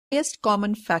highest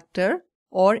common factor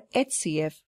or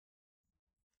HCF.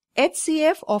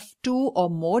 HCF of two or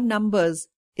more numbers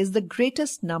is the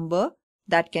greatest number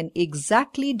that can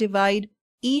exactly divide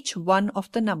each one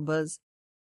of the numbers.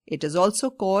 It is also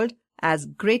called as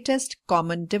greatest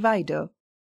common divider.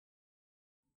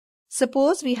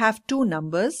 Suppose we have two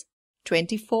numbers,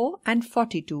 24 and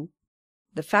 42.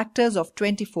 The factors of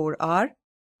 24 are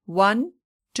 1,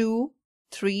 2,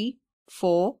 3,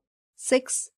 4,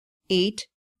 6, 8,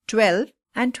 12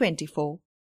 and 24.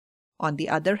 On the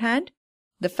other hand,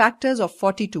 the factors of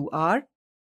 42 are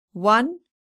 1,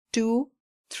 2,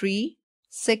 3,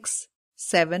 6,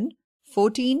 7,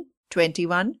 14,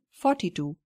 21,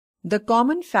 42. The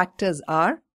common factors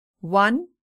are 1,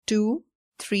 2,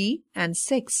 3 and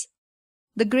 6.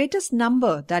 The greatest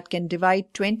number that can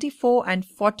divide 24 and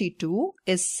 42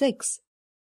 is 6.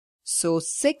 So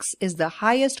 6 is the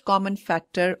highest common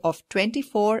factor of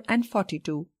 24 and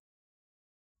 42.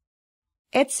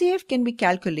 HCF can be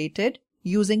calculated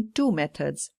using two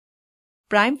methods,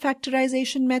 prime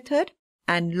factorization method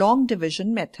and long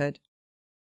division method.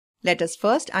 Let us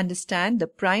first understand the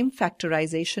prime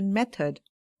factorization method.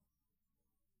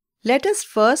 Let us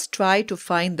first try to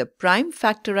find the prime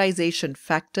factorization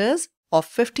factors of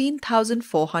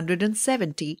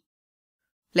 15,470.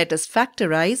 Let us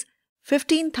factorize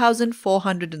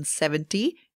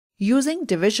 15,470 using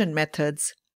division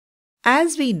methods.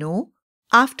 As we know,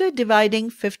 after dividing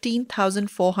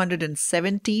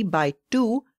 15,470 by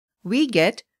 2, we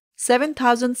get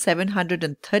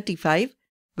 7,735,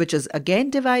 which is again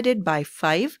divided by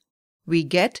 5. We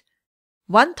get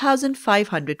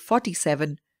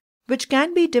 1,547, which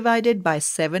can be divided by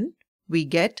 7. We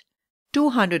get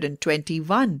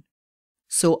 221.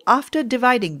 So after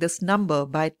dividing this number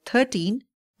by 13,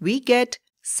 we get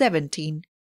 17.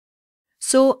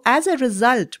 So as a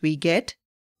result, we get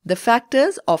the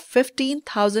factors of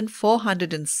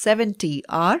 15,470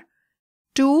 are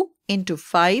 2 into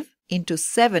 5 into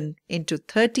 7 into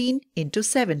 13 into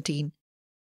 17.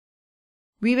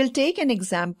 We will take an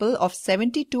example of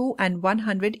 72 and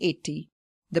 180.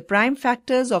 The prime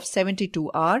factors of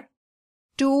 72 are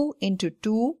 2 into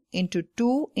 2 into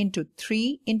 2 into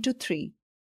 3 into 3.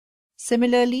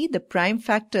 Similarly, the prime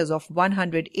factors of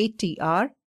 180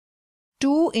 are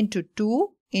 2 into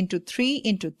 2 into 3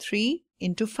 into 3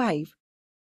 into 5.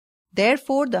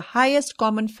 Therefore, the highest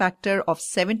common factor of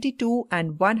 72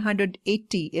 and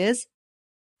 180 is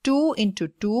 2 into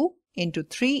 2 into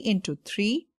 3 into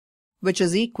 3, which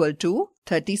is equal to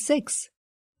 36.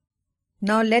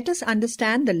 Now let us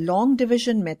understand the long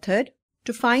division method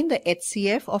to find the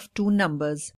HCF of two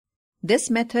numbers. This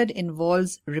method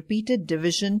involves repeated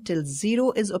division till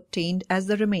 0 is obtained as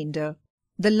the remainder.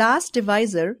 The last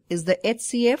divisor is the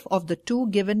HCF of the two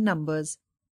given numbers.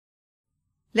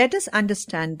 Let us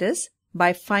understand this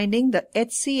by finding the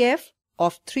HCF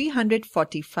of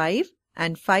 345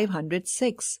 and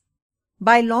 506.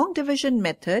 By long division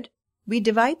method, we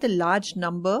divide the large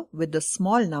number with the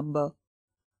small number.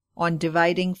 On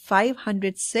dividing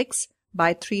 506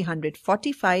 by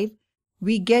 345,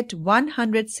 we get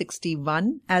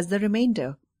 161 as the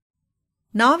remainder.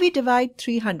 Now we divide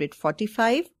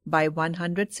 345 by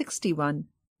 161.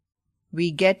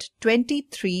 We get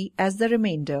 23 as the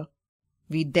remainder.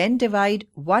 We then divide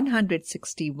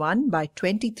 161 by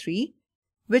 23,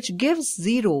 which gives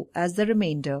 0 as the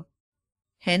remainder.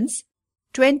 Hence,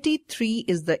 23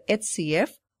 is the HCF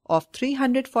of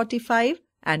 345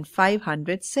 and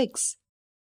 506.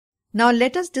 Now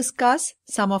let us discuss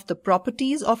some of the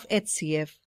properties of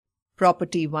HCF.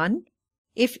 Property 1.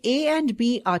 If A and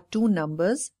B are two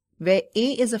numbers where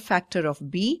A is a factor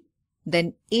of B,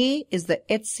 then A is the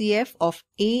HCF of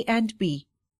A and B.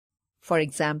 For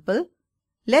example,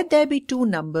 let there be two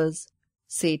numbers,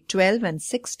 say 12 and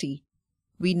 60.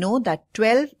 We know that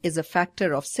 12 is a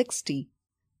factor of 60.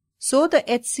 So the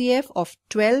HCF of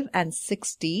 12 and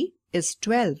 60 is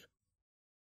 12.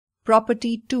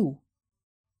 Property 2.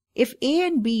 If A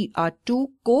and B are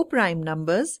two co-prime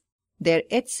numbers, their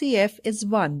HCF is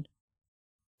 1.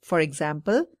 For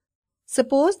example,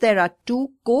 suppose there are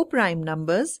two co-prime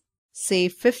numbers, say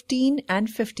 15 and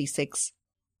 56.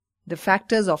 The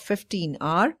factors of 15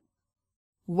 are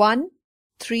 1,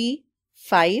 3,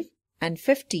 5 and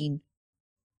 15.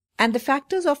 And the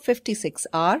factors of 56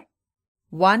 are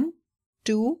 1,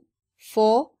 2,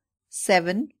 4,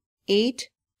 7, 8,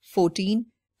 14,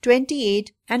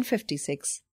 28 and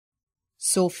 56.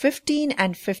 So 15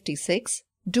 and 56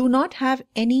 do not have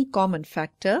any common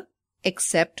factor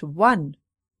except 1,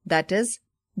 that is,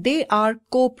 they are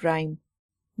co-prime.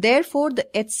 Therefore, the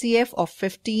HCF of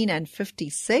 15 and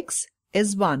 56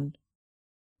 is 1.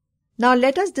 Now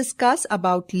let us discuss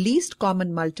about least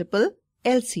common multiple,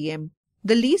 LCM.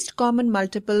 The least common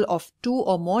multiple of two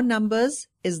or more numbers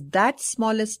is that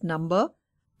smallest number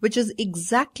which is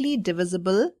exactly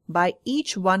divisible by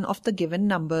each one of the given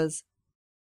numbers.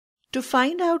 To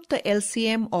find out the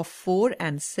LCM of 4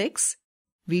 and 6,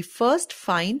 we first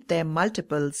find their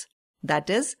multiples. That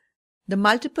is, the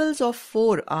multiples of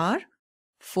 4 are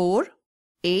 4,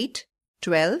 8,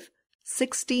 12,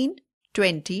 16,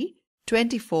 20,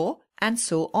 24 and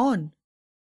so on.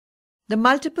 The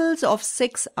multiples of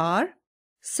 6 are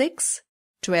 6,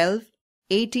 12,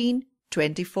 18,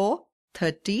 24,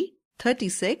 30,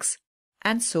 36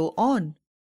 and so on.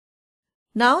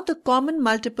 Now the common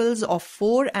multiples of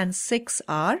 4 and 6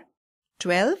 are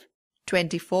 12,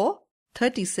 24,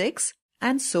 36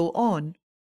 and so on.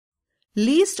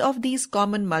 Least of these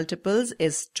common multiples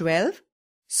is 12,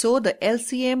 so the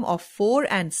LCM of 4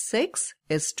 and 6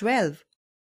 is 12.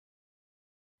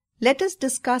 Let us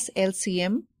discuss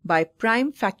LCM by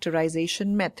prime factorization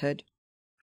method.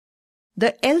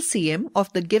 The LCM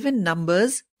of the given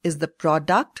numbers is the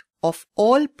product of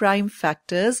all prime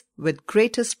factors with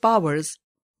greatest powers.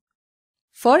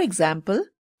 For example,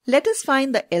 let us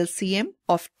find the LCM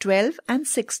of 12 and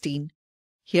 16.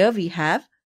 Here we have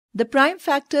the prime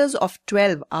factors of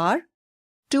 12 are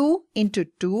 2 into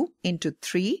 2 into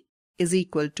 3 is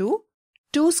equal to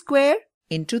 2 square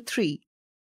into 3.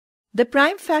 The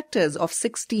prime factors of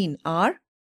 16 are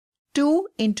 2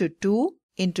 into 2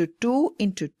 into 2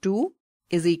 into 2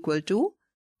 is equal to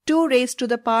 2 raised to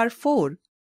the power 4.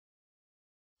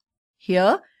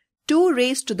 Here, 2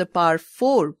 raised to the power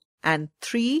 4 and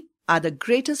 3 are the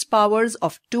greatest powers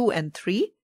of 2 and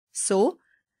 3. So,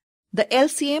 the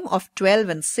LCM of 12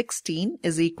 and 16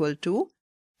 is equal to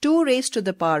 2 raised to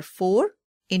the power 4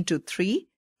 into 3,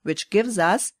 which gives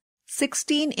us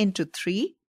 16 into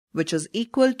 3, which is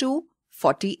equal to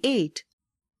 48.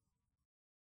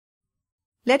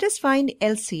 Let us find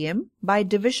LCM by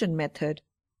division method.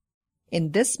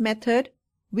 In this method,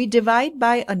 we divide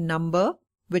by a number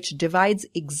which divides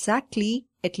exactly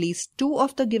at least two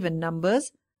of the given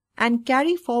numbers and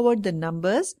carry forward the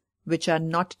numbers which are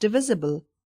not divisible.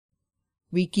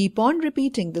 We keep on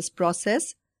repeating this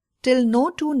process till no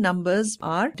two numbers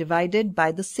are divided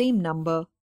by the same number.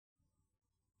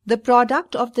 The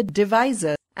product of the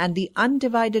divisor and the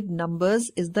undivided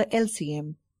numbers is the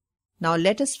LCM. Now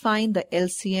let us find the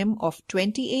LCM of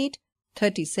 28,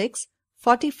 36,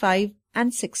 45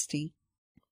 and 60.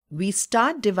 We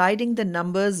start dividing the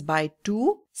numbers by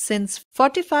 2 since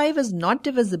 45 is not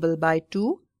divisible by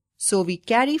 2, so we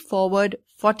carry forward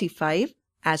 45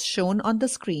 as shown on the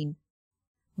screen.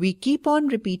 We keep on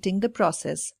repeating the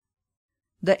process.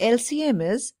 The LCM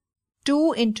is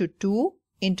 2 into 2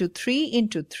 into 3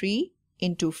 into 3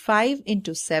 into 5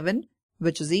 into 7,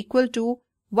 which is equal to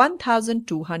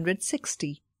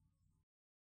 1260.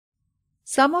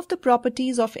 Some of the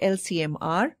properties of LCM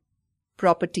are: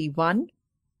 Property 1.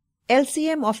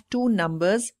 LCM of two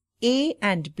numbers A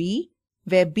and B,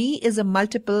 where B is a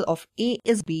multiple of A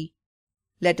is B.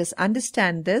 Let us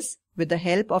understand this with the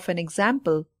help of an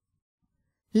example.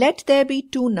 Let there be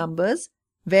two numbers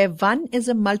where one is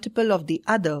a multiple of the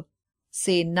other,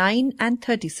 say 9 and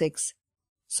 36.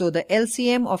 So the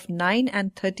LCM of 9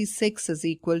 and 36 is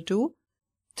equal to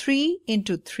 3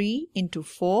 into 3 into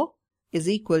 4 is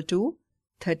equal to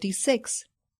 36.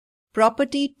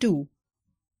 Property 2.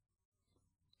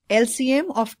 LCM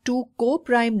of two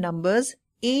co-prime numbers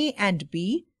A and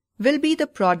B will be the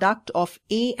product of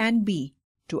A and B.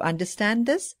 To understand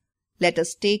this, let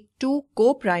us take two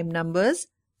co-prime numbers,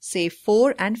 say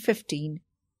 4 and 15.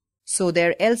 So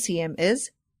their LCM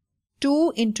is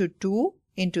 2 into 2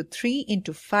 into 3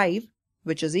 into 5,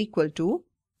 which is equal to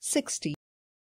 60.